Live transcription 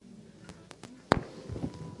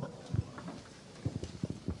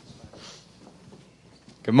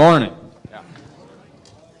Good morning. Yeah.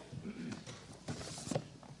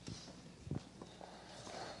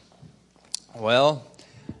 Well,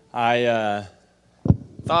 I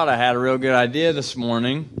thought I had a real good idea this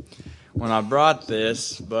morning when I brought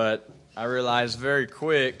this, but I realized very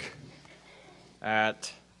quick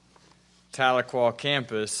at Tahlequah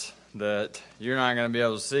campus that you're not going to be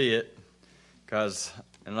able to see it because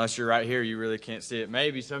unless you're right here, you really can't see it.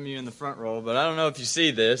 Maybe some of you in the front row, but I don't know if you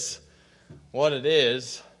see this, what it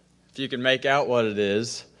is, if you can make out what it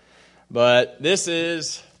is. But this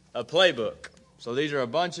is a playbook. So these are a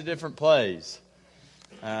bunch of different plays.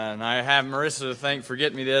 And I have Marissa to thank for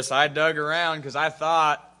getting me this. I dug around because I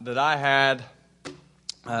thought that I had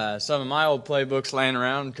some of my old playbooks laying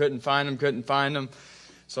around. Couldn't find them.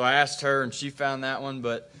 So I asked her, and she found that one.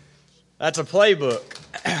 But that's a playbook.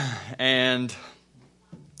 And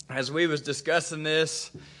as we was discussing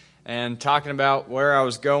this and talking about where I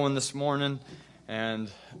was going this morning,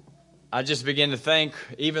 and I just began to think,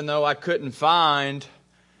 even though I couldn't find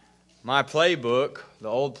my playbook, the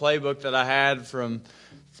old playbook that I had from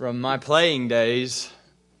my playing days,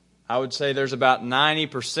 I would say there's about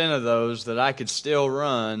 90% of those that I could still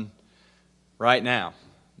run right now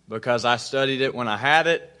because I studied it when I had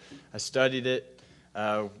it. I studied it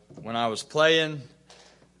when I was playing.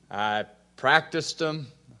 I practiced them.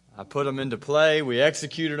 I put them into play. We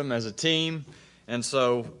executed them as a team. And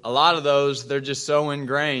so a lot of those, they're just so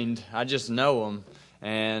ingrained. I just know them.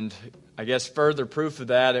 And I guess further proof of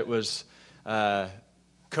that, it was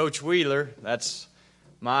Coach Wheeler. That's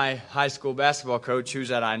my high school basketball coach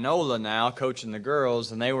who's at Inola now, coaching the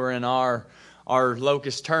girls. And they were in our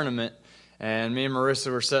Locust tournament. And me and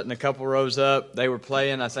Marissa were sitting a couple rows up. They were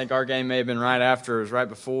playing. I think our game may have been right after. It was right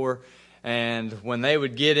before. And when they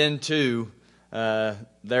would get into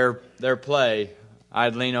their play,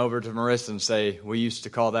 I'd lean over to Marissa and say, we used to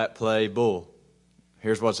call that play bull.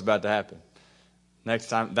 Here's what's about to happen. Next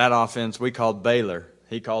time, that offense we called Baylor.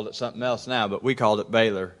 He called it something else now, but we called it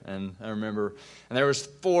Baylor. And I remember, and there was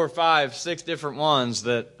 4, 5, 6 different ones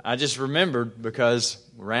that I just remembered because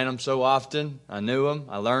we ran them so often. I knew them,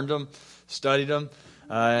 I learned them, studied them,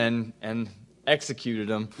 and executed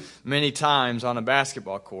them many times on a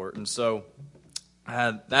basketball court. And so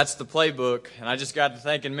that's the playbook, and I just got to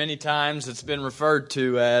thinking many times it's been referred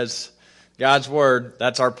to as God's Word.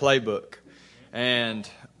 That's our playbook. And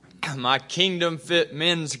my Kingdom Fit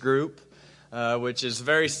men's group, which is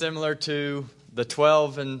very similar to the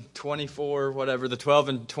 12 and 24, whatever, the 12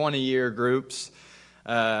 and 20-year groups,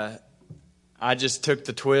 I just took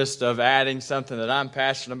the twist of adding something that I'm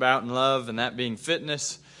passionate about and love, and that being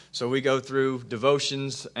fitness. So we go through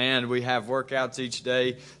devotions, and we have workouts each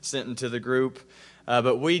day sent into the group.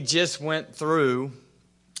 But we just went through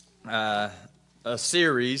a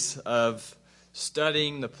series of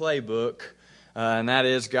studying the playbook, and that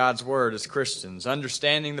is God's Word as Christians,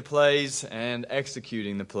 understanding the plays and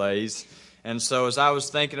executing the plays. And so as I was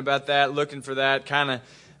thinking about that, looking for that, kind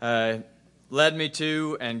of led me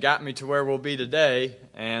to and got me to where we'll be today.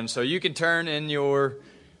 And so you can turn in your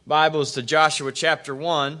Bibles to Joshua chapter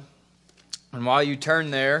 1, and while you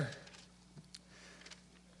turn there,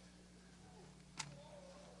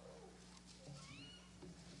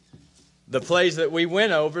 the plays that we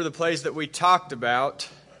went over, the plays that we talked about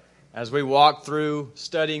as we walked through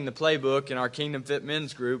studying the playbook in our Kingdom Fit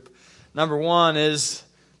men's group, number one is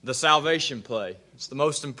the salvation play. It's the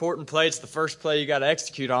most important play. It's the first play you got to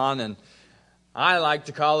execute on, and I like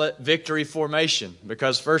to call it victory formation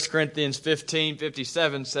because 1 Corinthians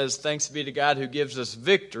 15:57 says, "Thanks be to God who gives us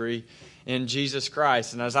victory in Jesus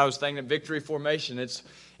Christ." And as I was thinking of victory formation,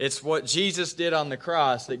 it's what Jesus did on the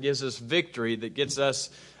cross that gives us victory, that gets us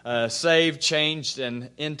saved, changed, and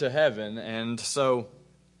into heaven. And so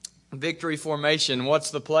victory formation,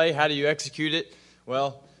 what's the play? How do you execute it?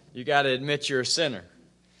 Well, you got to admit you're a sinner.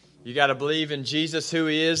 You got to believe in Jesus, who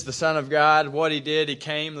He is, the Son of God, what He did. He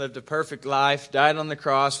came, lived a perfect life, died on the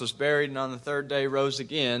cross, was buried, and on the third day rose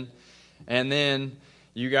again. And then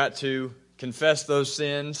you got to confess those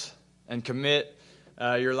sins and commit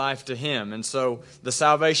your life to Him. And so the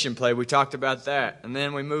salvation play, we talked about that. And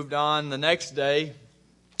then we moved on the next day,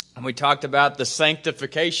 and we talked about the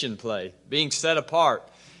sanctification play, being set apart.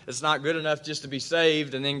 It's not good enough just to be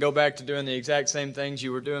saved and then go back to doing the exact same things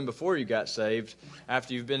you were doing before you got saved.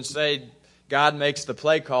 After you've been saved, God makes the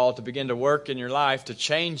play call to begin to work in your life to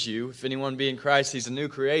change you. If anyone be in Christ, he's a new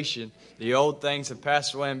creation. The old things have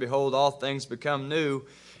passed away, and behold, all things become new.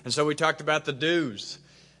 And so we talked about the do's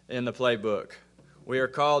in the playbook. We are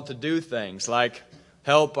called to do things like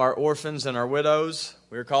help our orphans and our widows.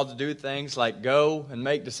 We are called to do things like go and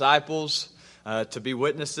make disciples, to be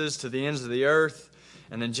witnesses to the ends of the earth.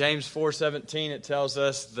 And in James 4:17 it tells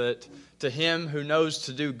us that to him who knows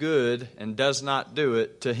to do good and does not do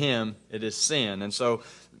it, to him it is sin. And so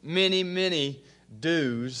many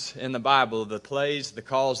do's in the Bible, the plays, the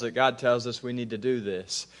calls that God tells us we need to do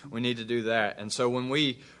this, we need to do that. And so when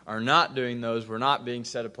we are not doing those, we're not being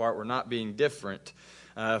set apart, we're not being different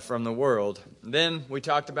from the world. Then we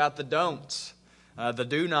talked about the don'ts, the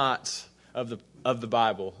do-nots of the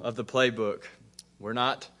Bible, of the playbook. We're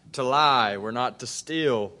not to lie, we're not to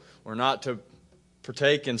steal, we're not to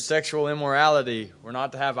partake in sexual immorality, we're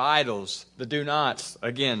not to have idols. The do-nots,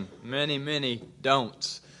 again, many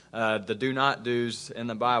don'ts. The do not do's in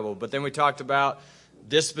the Bible. But then we talked about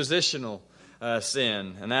dispositional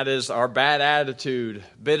sin, and that is our bad attitude,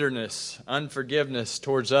 bitterness, unforgiveness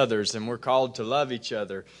towards others, and we're called to love each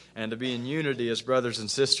other and to be in unity as brothers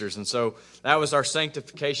and sisters. And so that was our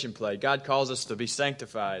sanctification play. God calls us to be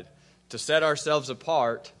sanctified, to set ourselves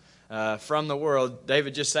apart from the world.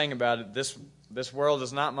 David just sang about it. This world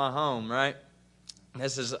is not my home, right?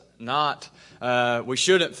 This is not, we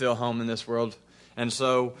shouldn't feel home in this world. And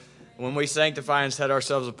so when we sanctify and set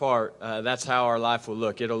ourselves apart, that's how our life will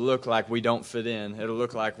look. It'll look like we don't fit in. It'll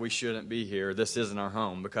look like we shouldn't be here. This isn't our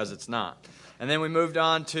home, because it's not. And then we moved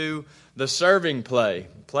on to the serving play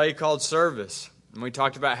called service. And we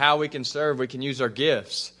talked about how we can serve. We can use our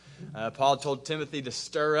gifts. Paul told Timothy to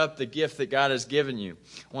stir up the gift that God has given you.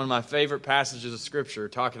 One of my favorite passages of Scripture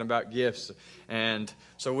talking about gifts. And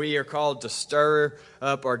so we are called to stir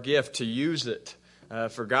up our gift, to use it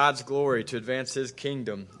for God's glory, to advance His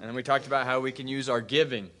kingdom. And we talked about how we can use our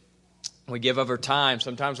giving. We give of our time.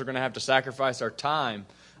 Sometimes we're going to have to sacrifice our time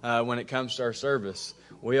when it comes to our service.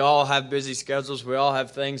 We all have busy schedules. We all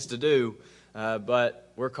have things to do. But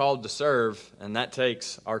we're called to serve, and that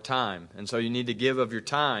takes our time. And so you need to give of your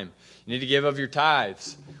time. You need to give of your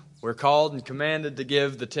tithes. We're called and commanded to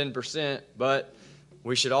give the 10%, but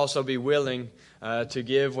we should also be willing to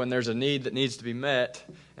give when there's a need that needs to be met.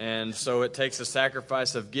 And so it takes a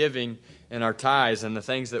sacrifice of giving in our tithes and the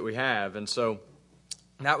things that we have. And so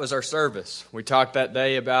that was our service. We talked that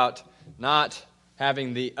day about not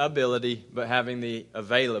having the ability, but having the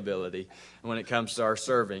availability when it comes to our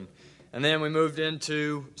serving. And then we moved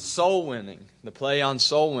into soul winning, the play on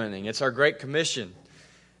soul winning. It's our Great Commission.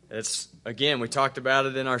 It's, again, we talked about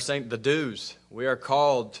it in our the do's. We are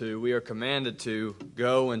called to, we are commanded to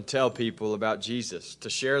go and tell people about Jesus, to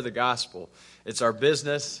share the gospel. It's our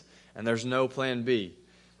business, and there's no plan B.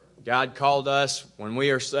 God called us when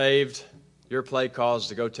we are saved. Your play calls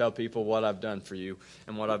to go tell people what I've done for you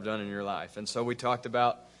and what I've done in your life. And so we talked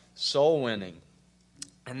about soul winning.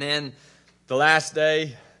 And then the last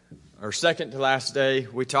day, or second to last day,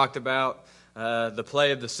 we talked about the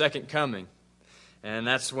play of the second coming. And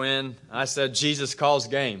that's when I said Jesus calls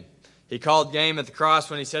game. He called game at the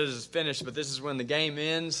cross when He said it is finished, but this is when the game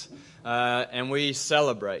ends and we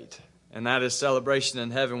celebrate. And that is celebration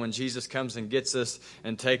in heaven when Jesus comes and gets us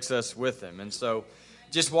and takes us with Him. And so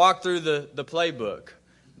just walk through the playbook,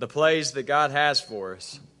 the plays that God has for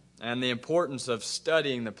us, and the importance of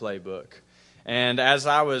studying the playbook. And as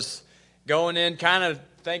I was going in, kind of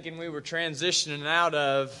thinking we were transitioning out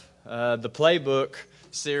of the playbook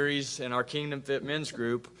series in our Kingdom Fit Men's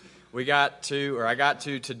group, I got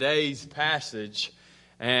to today's passage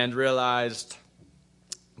and realized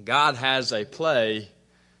God has a play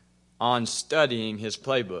on studying His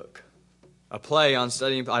playbook. A play on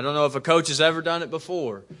studying. I don't know if a coach has ever done it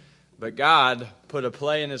before, but God put a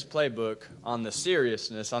play in His playbook on the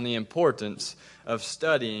seriousness, on the importance of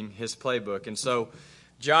studying His playbook. And so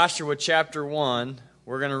Joshua chapter 1,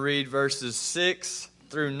 we're going to read verses 6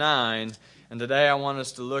 through 9. And today I want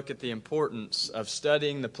us to look at the importance of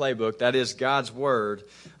studying the playbook, that is God's Word,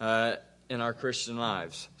 in our Christian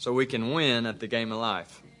lives, so we can win at the game of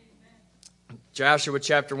life. Joshua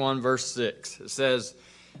chapter 1, verse 6. It says,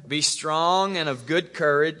 "Be strong and of good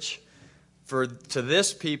courage, for to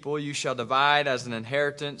this people you shall divide as an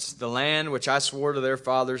inheritance the land which I swore to their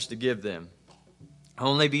fathers to give them.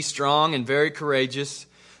 Only be strong and very courageous,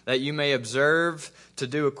 that you may observe to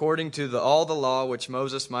do according to all the law which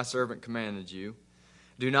Moses my servant commanded you.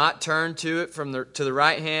 Do not turn to it to the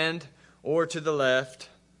right hand or to the left,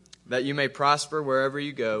 that you may prosper wherever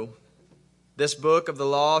you go. This book of the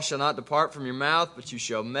law shall not depart from your mouth, but you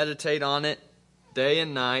shall meditate on it day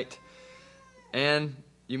and night, and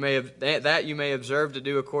you may observe to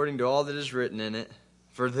do according to all that is written in it.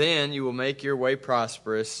 For then you will make your way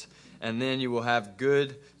prosperous, and then you will have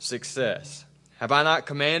good success. Have I not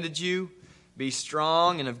commanded you? Be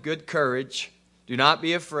strong and of good courage. Do not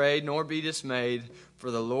be afraid, nor be dismayed,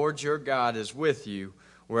 for the Lord your God is with you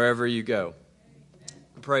wherever you go."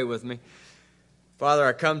 Pray with me. Father,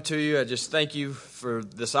 I come to you. I just thank you for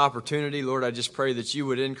this opportunity. Lord, I just pray that you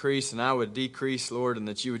would increase and I would decrease, Lord, and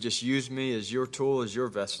that you would just use me as your tool, as your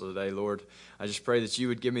vessel today, Lord. I just pray that you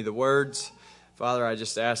would give me the words. Father, I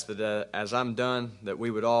just ask that as I'm done, that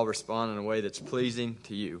we would all respond in a way that's pleasing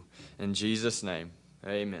to you. In Jesus' name,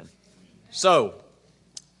 amen. So,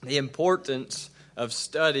 the importance of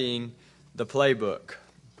studying the playbook.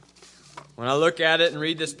 When I look at it and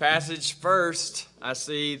read this passage first, I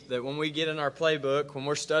see that when we get in our playbook, when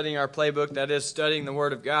we're studying our playbook, that is studying the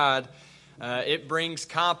Word of God, it brings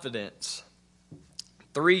confidence.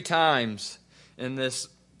 3 times in this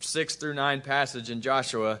 6 through 9 passage in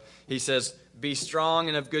Joshua, he says, be strong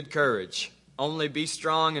and of good courage. Only be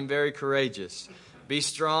strong and very courageous. Be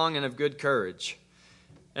strong and of good courage.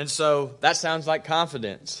 And so that sounds like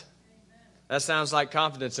confidence. That sounds like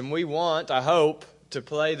confidence. And we want, I hope, to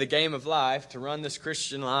play the game of life, to run this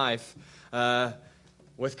Christian life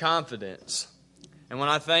with confidence. And when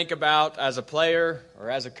I think about as a player or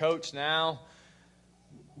as a coach now,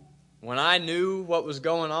 when I knew what was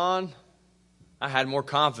going on, I had more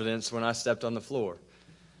confidence when I stepped on the floor.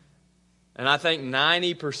 And I think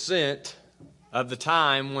 90% of the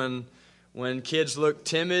time when kids look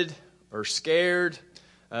timid or scared,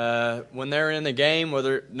 when they're in the game,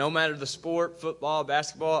 no matter the sport, football,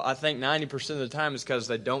 basketball, I think 90% of the time is because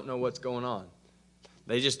they don't know what's going on.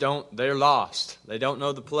 They just don't, they're lost. They don't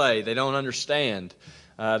know the play. They don't understand.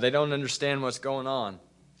 They don't understand what's going on.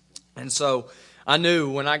 And so I knew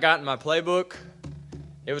when I got in my playbook,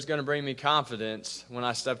 it was going to bring me confidence when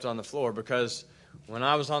I stepped on the floor, because when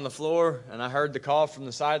I was on the floor and I heard the call from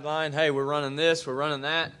the sideline, hey, we're running this, we're running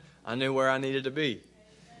that, I knew where I needed to be.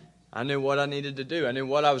 I knew what I needed to do. I knew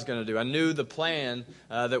what I was going to do. I knew the plan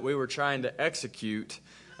that we were trying to execute.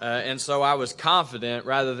 And so I was confident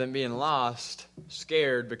rather than being lost,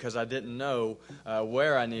 scared because I didn't know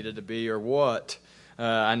where I needed to be or what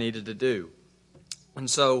I needed to do. And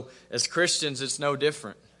so as Christians, it's no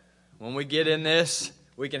different. When we get in this,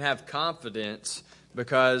 we can have confidence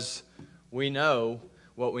because we know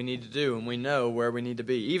what we need to do and we know where we need to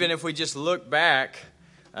be. Even if we just look back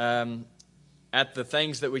at the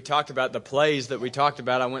things that we talked about, the plays that we talked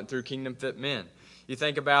about, I went through Kingdom Fit Men. You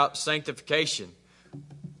think about sanctification.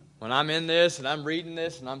 When I'm in this and I'm reading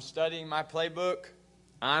this and I'm studying my playbook,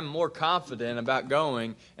 I'm more confident about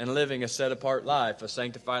going and living a set-apart life, a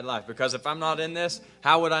sanctified life. Because if I'm not in this,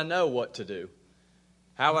 how would I know what to do?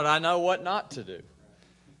 How would I know what not to do?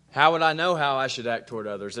 How would I know how I should act toward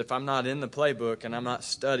others if I'm not in the playbook and I'm not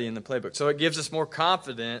studying the playbook? So it gives us more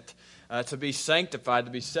confidence to be sanctified,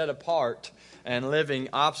 to be set apart, and living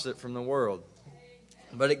opposite from the world.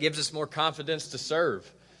 But it gives us more confidence to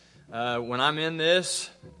serve. When I'm in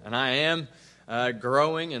this, and I am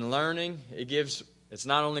growing and learning, it's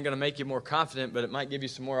not only going to make you more confident, but it might give you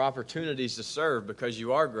some more opportunities to serve because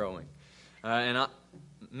you are growing.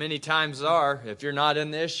 Many times if you're not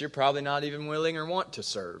in this, you're probably not even willing or want to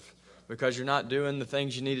serve because you're not doing the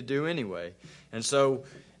things you need to do anyway. And so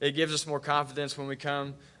it gives us more confidence when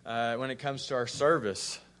it comes to our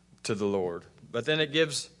service to the Lord. But then it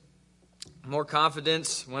gives more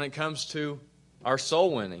confidence when it comes to our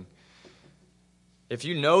soul winning. If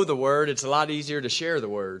you know the Word, it's a lot easier to share the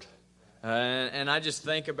Word. And I just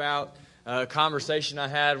think about a conversation I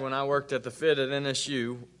had when I worked at the FIT at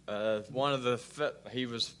NSU. He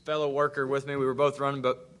was a fellow worker with me. We were both running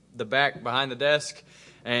the back behind the desk.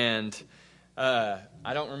 And I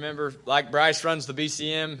don't remember, like Bryce runs the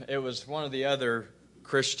BCM, it was one of the other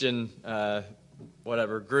Christian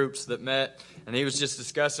groups that met. And he was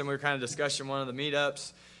just we were kind of discussing one of the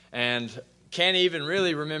meetups. And can't even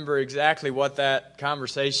really remember exactly what that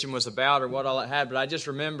conversation was about or what all it had. But I just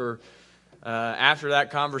remember after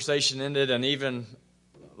that conversation ended, and even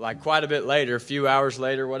like quite a bit later, a few hours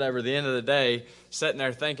later, whatever, the end of the day, sitting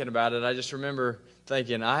there thinking about it, I just remember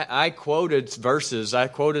thinking, I quoted verses, I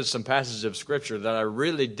quoted some passages of Scripture that I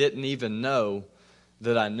really didn't even know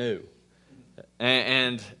that I knew.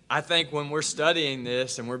 And I think when we're studying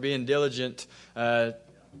this and we're being diligent to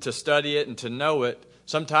study it and to know it,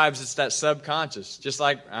 sometimes it's that subconscious. Just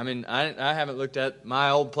like, I haven't looked at my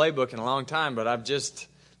old playbook in a long time, but I've just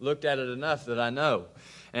looked at it enough that I know.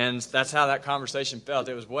 And that's how that conversation felt.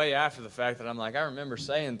 It was way after the fact that I'm like, I remember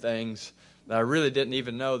saying things that I really didn't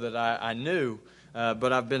even know that I knew,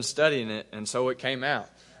 but I've been studying it, and so it came out.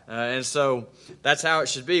 And so that's how it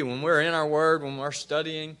should be. When we're in our Word, when we're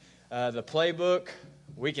studying the playbook,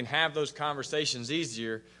 we can have those conversations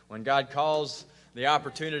easier. When God calls the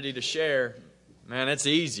opportunity to share, man, it's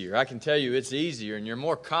easier. I can tell you it's easier, and you're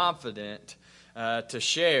more confident to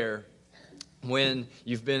share when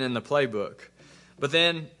you've been in the playbook. But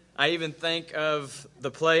then I even think of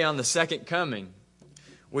the play on the second coming.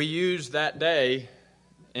 we used that day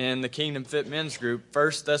in the Kingdom Fit Men's Group,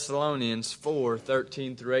 1 Thessalonians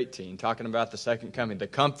 4:13 through 18, talking about the second coming, the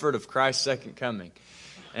comfort of Christ's second coming.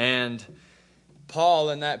 And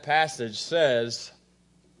Paul in that passage says,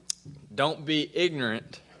 don't be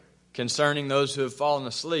ignorant concerning those who have fallen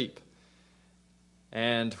asleep.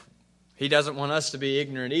 And he doesn't want us to be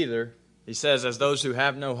ignorant either. He says, as those who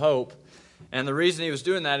have no hope. And the reason he was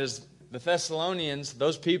doing that is the Thessalonians,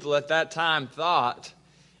 those people at that time thought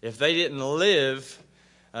if they didn't live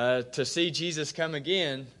to see Jesus come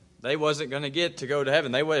again, they wasn't going to get to go to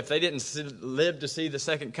heaven. If they didn't live to see the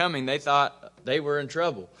second coming, they thought they were in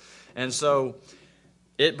trouble. And so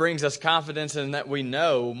it brings us confidence in that we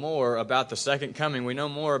know more about the second coming. We know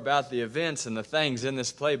more about the events and the things in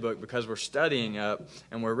this playbook because we're studying up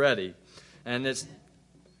and we're ready. And it's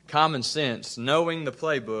common sense. Knowing the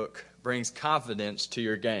playbook brings confidence to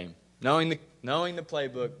your game. Knowing the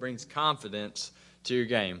playbook brings confidence to your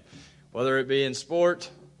game, whether it be in sport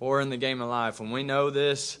or in the game of life. When we know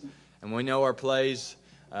this and we know our plays,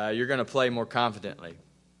 you're going to play more confidently.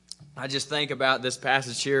 I just think about this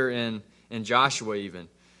passage here in Joshua even.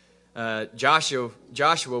 Joshua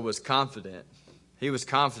was confident. He was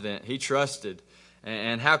confident. He trusted.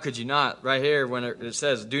 And how could you not? Right here when it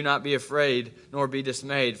says, do not be afraid nor be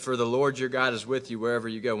dismayed, for the Lord your God is with you wherever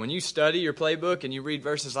you go. When you study your playbook and you read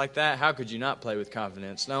verses like that, how could you not play with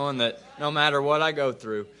confidence, knowing that no matter what I go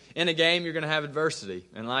through, in a game you're going to have adversity.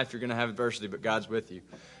 In life you're going to have adversity, but God's with you.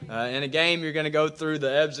 In a game you're going to go through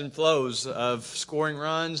the ebbs and flows of scoring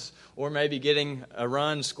runs or maybe getting a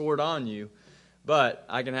run scored on you. But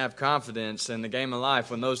I can have confidence in the game of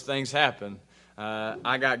life when those things happen.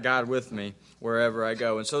 I got God with me wherever I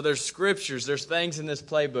go. And so there's scriptures, there's things in this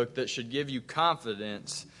playbook that should give you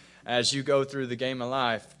confidence as you go through the game of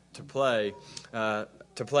life to play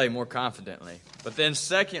more confidently. But then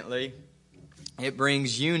secondly, it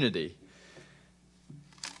brings unity.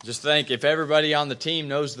 Just think, if everybody on the team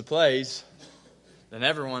knows the plays, then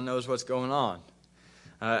everyone knows what's going on.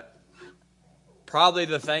 Probably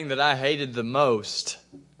the thing that I hated the most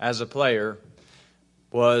as a player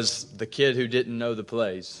was the kid who didn't know the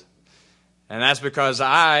plays. And that's because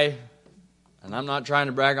and I'm not trying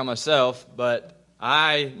to brag on myself, but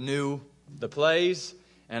I knew the plays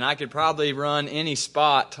and I could probably run any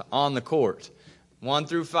spot on the court, 1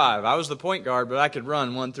 through 5. I was the point guard, but I could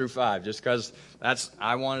run 1 through 5 just because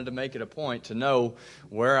I wanted to make it a point to know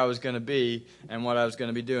where I was going to be and what I was going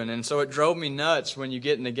to be doing. And so it drove me nuts when you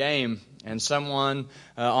get in the game and someone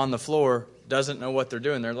on the floor doesn't know what they're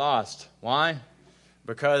doing. They're lost. Why?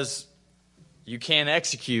 Because you can't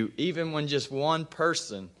execute. Even when just one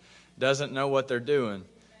person doesn't know what they're doing,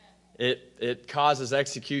 it causes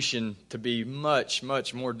execution to be much,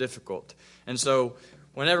 much more difficult. And so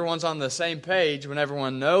when everyone's on the same page, when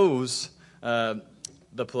everyone knows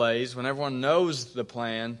the plays, when everyone knows the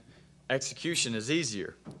plan, execution is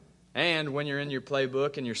easier. And when you're in your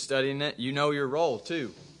playbook and you're studying it, you know your role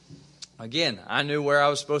too. Again, I knew where I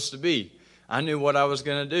was supposed to be. I knew what I was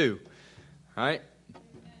going to do. Right?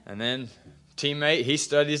 And then teammate, he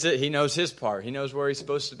studies it. He knows his part. He knows where he's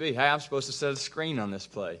supposed to be. Hey, I'm supposed to set a screen on this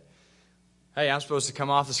play. Hey, I'm supposed to come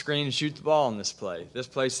off the screen and shoot the ball on this play. This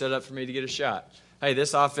play's set up for me to get a shot. Hey,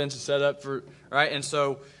 this offense is set up for, right? And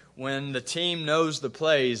so when the team knows the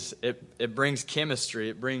plays, it brings chemistry,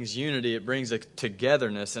 it brings unity, it brings a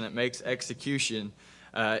togetherness, and it makes execution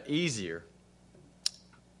easier.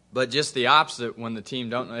 But just the opposite when the team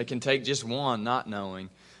don't know. It can take just one not knowing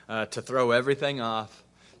to throw everything off,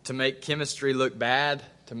 to make chemistry look bad,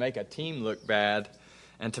 to make a team look bad,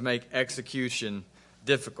 and to make execution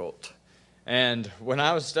difficult. And when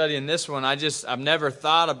I was studying this one, I've never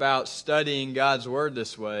thought about studying God's Word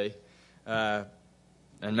this way. And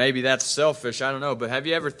maybe that's selfish, I don't know. But have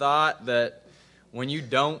you ever thought that when you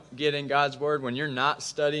don't get in God's Word, when you're not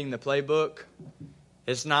studying the playbook,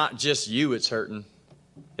 it's not just you it's hurting.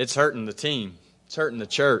 It's hurting the team. It's hurting the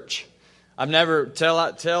church. I've never,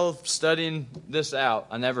 till studying this out,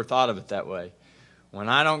 I never thought of it that way. When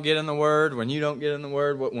I don't get in the Word, when you don't get in the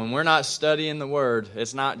Word, when we're not studying the Word,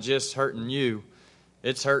 it's not just hurting you.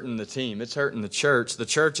 It's hurting the team. It's hurting the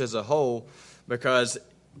church as a whole, because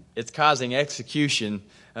it's causing execution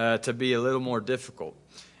to be a little more difficult.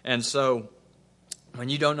 And so when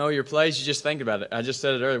you don't know your plays, you just think about it. I just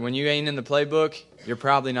said it earlier. When you ain't in the playbook, you're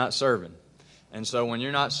probably not serving. And so when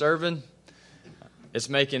you're not serving, it's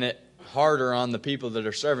making it harder on the people that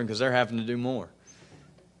are serving because they're having to do more.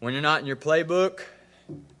 When you're not in your playbook,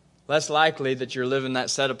 less likely that you're living that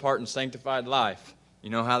set apart and sanctified life. You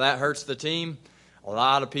know how that hurts the team? A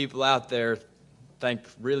lot of people out there think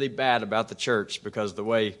really bad about the church because of the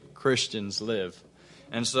way Christians live.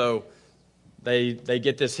 And so they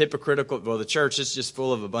get this hypocritical, well, the church is just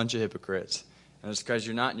full of a bunch of hypocrites. And it's because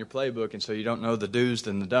you're not in your playbook, and so you don't know the do's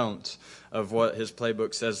and the don'ts of what his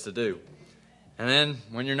playbook says to do. And then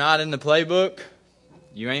when you're not in the playbook,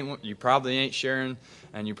 you probably ain't sharing,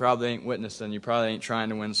 and you probably ain't witnessing, you probably ain't trying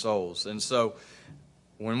to win souls. And so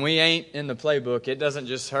when we ain't in the playbook, it doesn't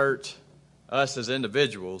just hurt us as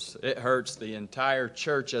individuals. It hurts the entire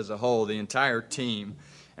church as a whole, the entire team.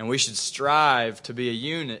 And we should strive to be a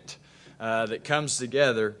unit that comes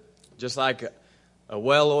together just like a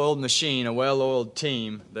well-oiled machine, a well-oiled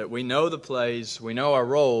team, that we know the plays, we know our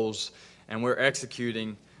roles, and we're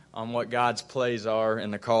executing on what God's plays are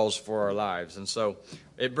and the calls for our lives. And so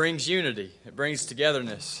it brings unity, it brings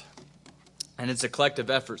togetherness, and it's a collective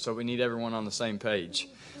effort, so we need everyone on the same page.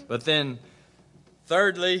 But then,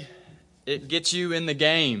 thirdly, it gets you in the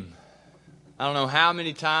game. I don't know how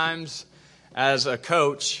many times as a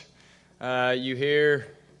coach you hear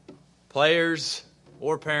players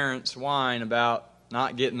or parents whine about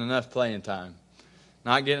not getting enough playing time.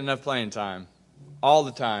 Not getting enough playing time. All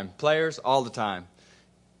the time. Players, all the time.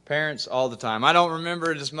 Parents, all the time. I don't remember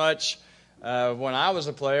it as much when I was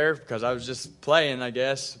a player because I was just playing, I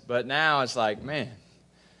guess. But now it's like, man,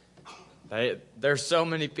 there's so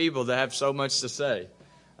many people that have so much to say.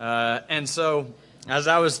 And so as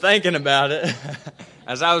I was thinking about it,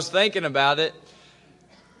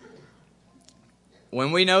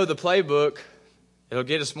 when we know the playbook, it'll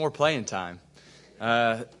get us more playing time.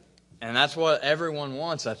 And that's what everyone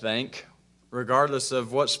wants, I think, regardless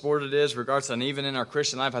of what sport it is, and even in our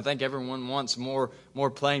Christian life, I think everyone wants more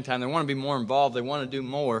playing time. They want to be more involved. They want to do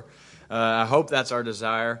more. I hope that's our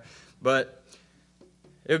desire. But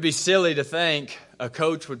it would be silly to think a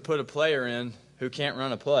coach would put a player in who can't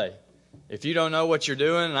run a play. If you don't know what you're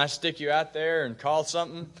doing and I stick you out there and call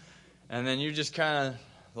something, and then you're just kind of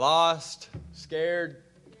lost, scared,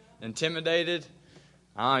 intimidated,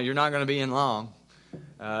 you're not going to be in long.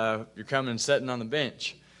 You're coming and sitting on the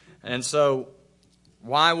bench. And so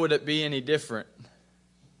why would it be any different?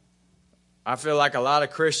 I feel like a lot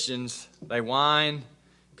of Christians, they whine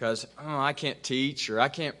because, I can't teach, or I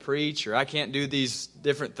can't preach, or I can't do these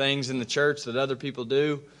different things in the church that other people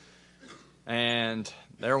do. And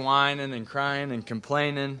they're whining and crying and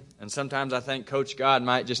complaining. And sometimes I think Coach God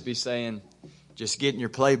might just be saying, just get in your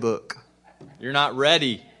playbook. You're not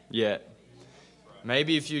ready yet.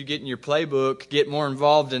 Maybe if you get in your playbook, get more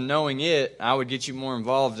involved in knowing it, I would get you more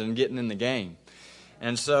involved in getting in the game.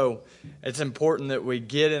 And so it's important that we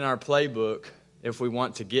get in our playbook if we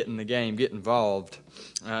want to get in the game, get involved,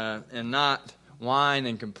 and not whine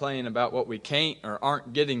and complain about what we can't or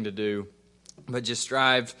aren't getting to do, but just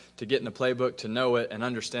strive to get in the playbook, to know it, and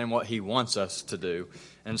understand what He wants us to do.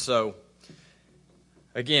 And so,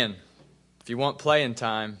 again, if you want playing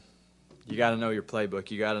time, you got to know your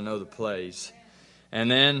playbook. You got to know the plays. And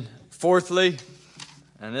then, fourthly,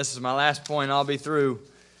 and this is my last point, I'll be through.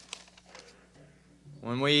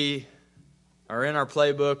 When we are in our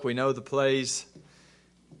playbook, we know the plays.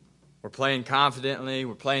 We're playing confidently.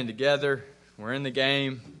 We're playing together. We're in the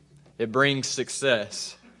game. It brings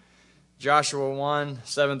success. Joshua 1,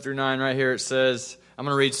 7 through 9, right here it says, I'm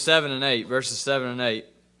going to read 7 and 8, verses 7 and 8.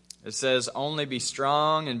 It says, only be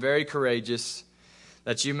strong and very courageous,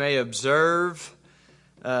 that you may observe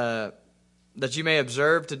to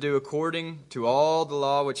do according to all the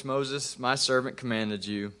law which Moses my servant commanded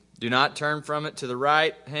you. Do not turn from it to the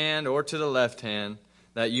right hand or to the left hand,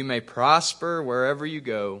 that you may prosper wherever you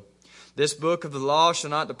go. This book of the law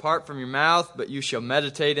shall not depart from your mouth, but you shall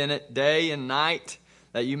meditate in it day and night,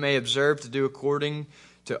 that you may observe to do according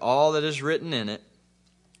to all that is written in it.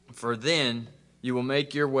 For then you will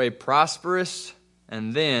make your way prosperous,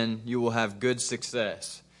 and then you will have good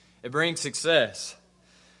success. It brings success.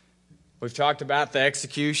 We've talked about the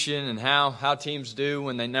execution and how teams do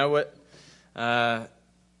when they know it.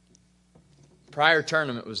 Prior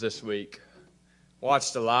tournament was this week.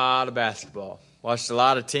 Watched a lot of basketball. Watched a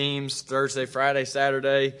lot of teams Thursday, Friday,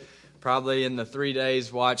 Saturday. Probably in the 3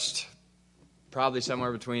 days watched probably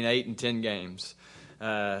somewhere between 8 and 10 games.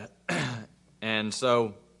 And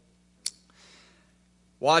so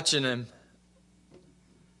watching them,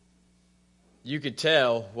 you could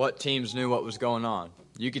tell what teams knew what was going on.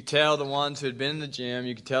 You could tell the ones who had been in the gym.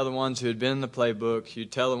 You could tell the ones who had been in the playbook.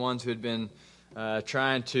 You'd tell the ones who had been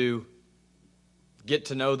trying to get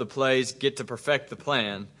to know the plays, get to perfect the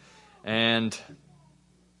plan, and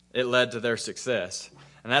it led to their success.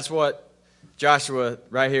 And that's what Joshua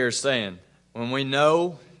right here is saying. When we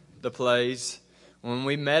know the plays, when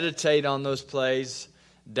we meditate on those plays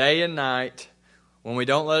day and night, when we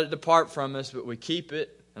don't let it depart from us, but we keep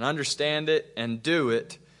it and understand it and do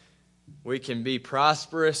it, we can be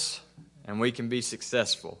prosperous and we can be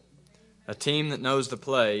successful. A team that knows the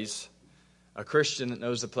plays, a Christian that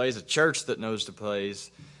knows the plays, a church that knows the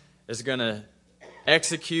plays, is going to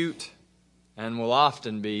execute and will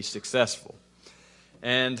often be successful.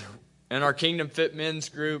 And in our Kingdom Fit Men's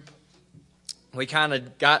group, we kind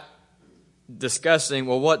of got discussing,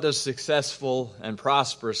 well, what does successful and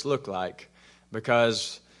prosperous look like?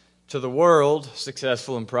 Because to the world,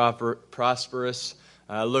 successful and prosperous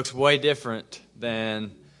looks way different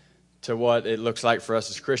than to what it looks like for us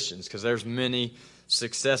as Christians, because there's many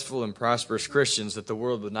successful and prosperous Christians that the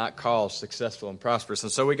world would not call successful and prosperous.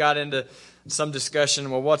 And so we got into some discussion,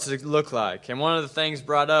 well, what's it look like? And one of the things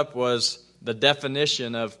brought up was the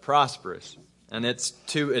definition of prosperous. And it's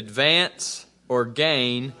to advance or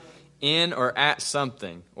gain in or at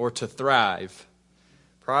something, or to thrive.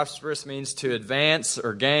 Prosperous means to advance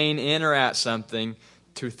or gain in or at something,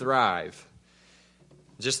 to thrive.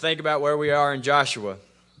 Just think about where we are in Joshua.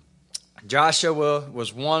 Joshua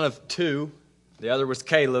was one of two, the other was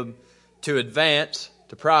Caleb, to advance,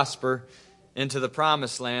 to prosper into the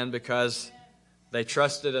promised land because they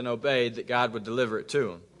trusted and obeyed that God would deliver it to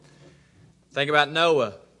them. Think about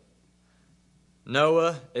Noah.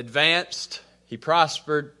 Noah advanced, he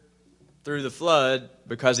prospered through the flood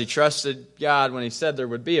because he trusted God when he said there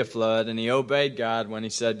would be a flood, and he obeyed God when he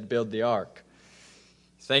said build the ark.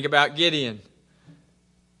 Think about Gideon.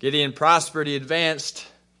 Gideon prospered, he advanced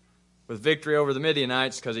with victory over the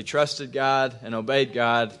Midianites because he trusted God and obeyed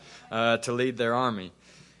God to lead their army.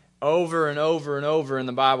 Over and over and over in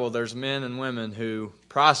the Bible, there's men and women who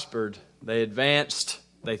prospered, they advanced,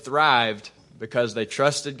 they thrived because they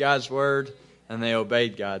trusted God's word and they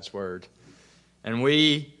obeyed God's word. And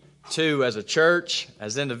we, too, as a church,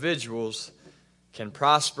 as individuals, can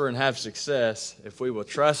prosper and have success if we will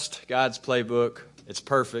trust God's playbook. It's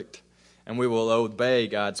perfect. And we will obey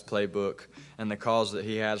God's playbook and the calls that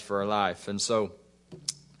He has for our life. And so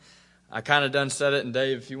I kind of done said it. And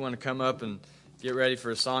Dave, if you want to come up and get ready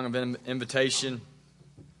for a song of invitation.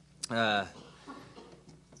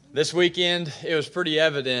 This weekend, it was pretty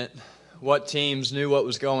evident what teams knew what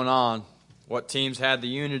was going on, what teams had the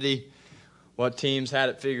unity, what teams had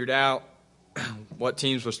it figured out, what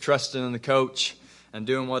teams was trusting in the coach and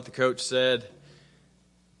doing what the coach said.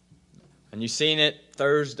 And you've seen it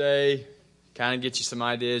Thursday, kind of get you some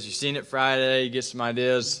ideas. You've seen it Friday, you get some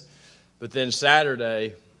ideas. But then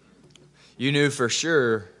Saturday, you knew for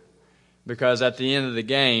sure, because at the end of the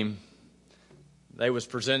game, they was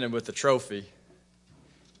presented with the trophy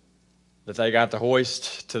that they got to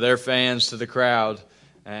hoist to their fans, to the crowd,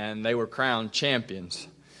 and they were crowned champions.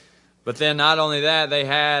 But then not only that, they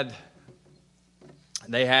had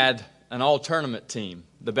an all-tournament team,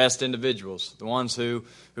 the best individuals, the ones who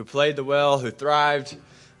played the well, who thrived,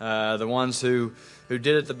 the ones who did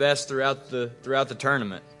it the best throughout the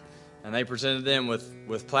tournament. And they presented them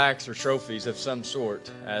with plaques or trophies of some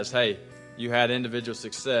sort as, hey, you had individual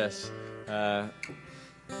success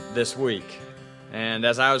this week. And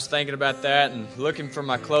as I was thinking about that and looking for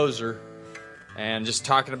my closer and just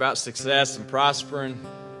talking about success and prospering,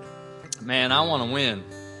 man, I want to win.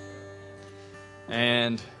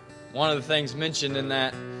 And one of the things mentioned in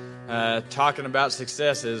that talking about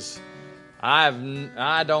success is I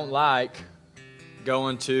don't like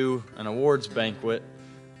going to an awards banquet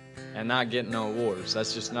and not getting no awards.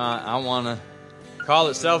 That's just not, I want to call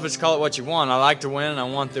it selfish, call it what you want. I like to win and I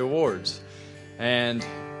want the awards. And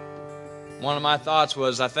one of my thoughts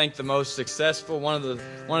was, I think the most successful, one of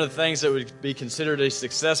the things that would be considered a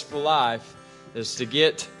successful life is to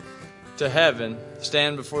get to heaven,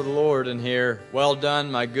 stand before the Lord and hear, well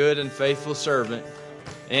done, my good and faithful servant.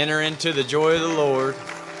 Enter into the joy of the Lord.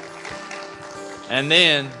 And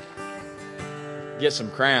then get some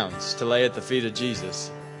crowns to lay at the feet of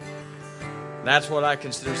Jesus. That's what I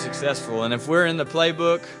consider successful. And if we're in the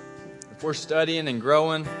playbook, if we're studying and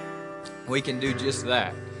growing, we can do just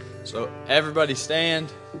that. So everybody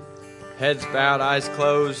stand, heads bowed, eyes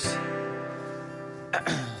closed.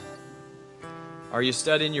 Are you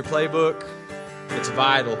studying your playbook? It's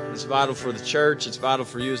vital. It's vital for the church. It's vital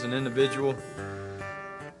for you as an individual.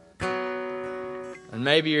 And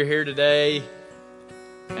maybe you're here today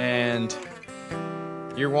and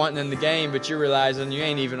you're wanting in the game, but you're realizing you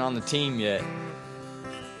ain't even on the team yet.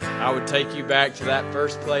 I would take you back to that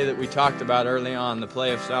first play that we talked about early on, the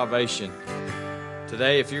play of salvation.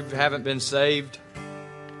 Today, if you haven't been saved,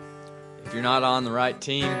 if you're not on the right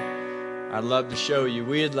team, I'd love to show you,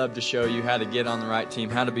 we'd love to show you how to get on the right team,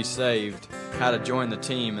 how to be saved, how to join the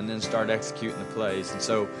team, and then start executing the plays. And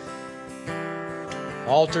so,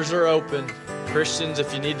 altars are open. Christians,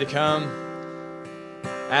 if you need to come,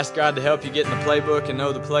 ask God to help you get in the playbook and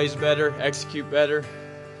know the plays better, execute better.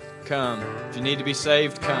 come. If you need to be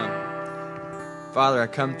saved, come. Father, I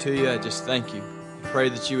come to you. I just thank you. I pray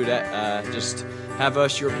that you would just have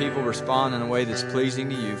us, your people, respond in a way that's pleasing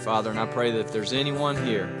to you, Father. And I pray that if there's anyone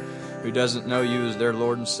here who doesn't know you as their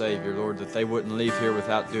Lord and Savior, Lord, that they wouldn't leave here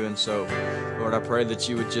without doing so. Lord, I pray that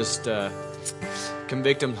you would just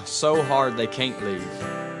convict them so hard they can't leave.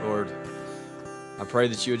 Lord, I pray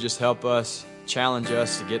that you would just help us, challenge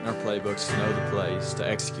us to get in our playbooks, to know the plays, to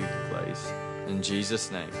execute the plays. In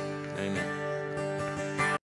Jesus' name, amen.